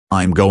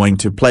I'm going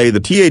to play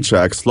the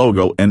THX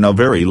logo in a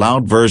very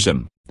loud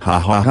version. Ha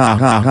ha ha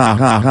ha ha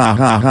ha ha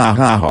ha ha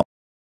ha ha.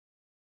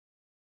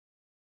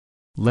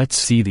 Let's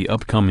see the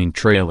upcoming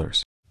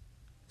trailers.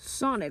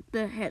 Sonic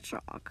the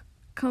Hedgehog,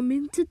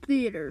 coming to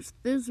theaters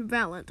this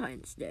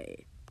Valentine's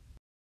Day.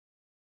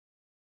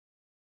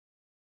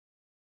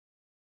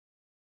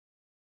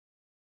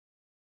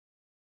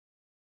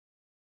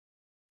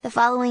 The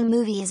following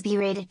movie is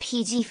B-rated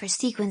PG for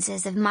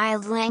sequences of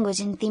mild language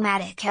and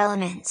thematic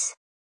elements.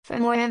 For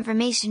more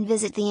information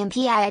visit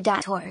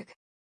thempi.org.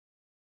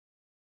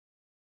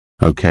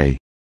 Okay.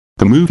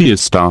 The movie is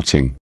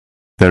starting.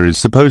 There is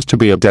supposed to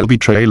be a Dolby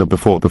trailer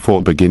before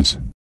it begins.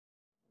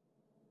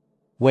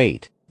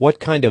 Wait, what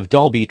kind of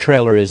Dolby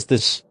trailer is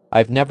this?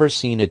 I've never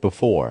seen it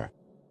before.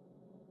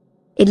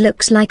 It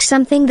looks like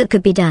something that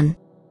could be done.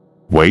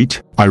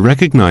 Wait, I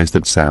recognize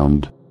that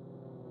sound.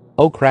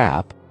 Oh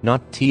crap,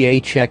 not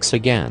THX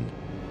again.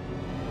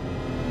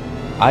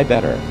 I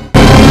better.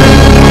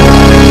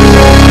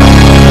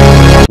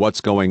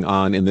 What's going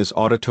on in this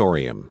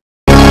auditorium?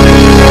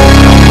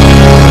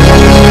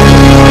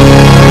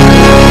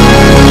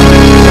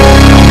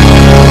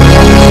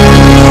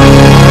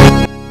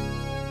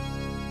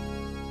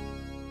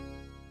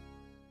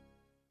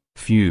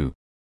 Phew.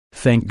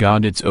 Thank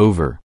God it's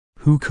over.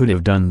 Who could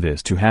have done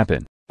this to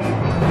happen?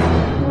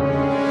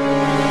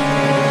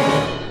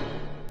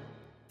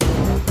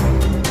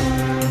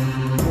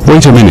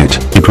 Wait a minute,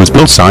 it was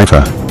Bill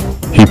Cipher.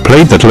 He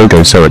played that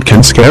logo so it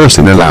can scare us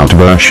in a loud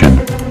version.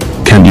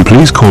 Can you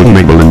please call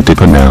Mabel and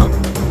Dipper now?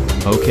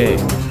 Okay.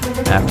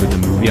 After the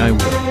movie I will.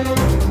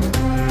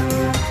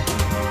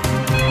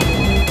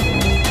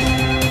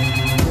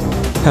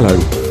 Hello.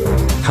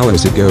 How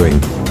is it going?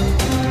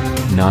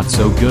 Not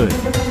so good.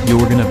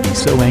 You're gonna be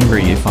so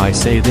angry if I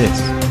say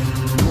this.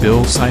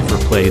 Bill Cipher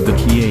played the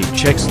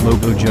THX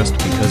logo just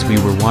because we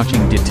were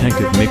watching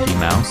Detective Mickey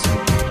Mouse.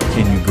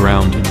 Can you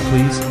ground him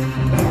please?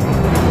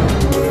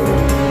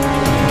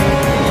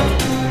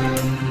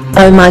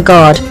 Oh my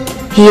god.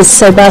 He is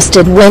so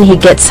busted when he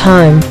gets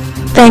home.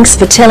 Thanks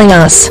for telling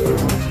us.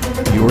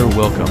 You're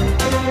welcome.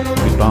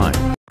 Goodbye.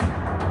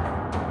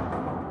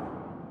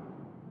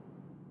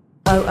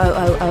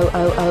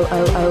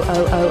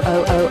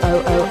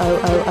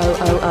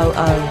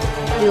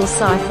 Bill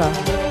Cipher.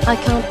 I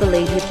can't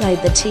believe you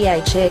played the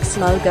THX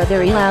logo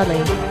very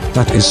loudly.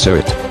 That is so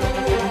it.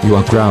 You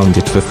are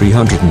grounded for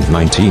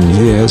 319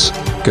 years.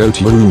 Go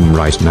to your room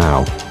right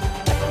now.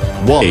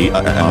 Whoa.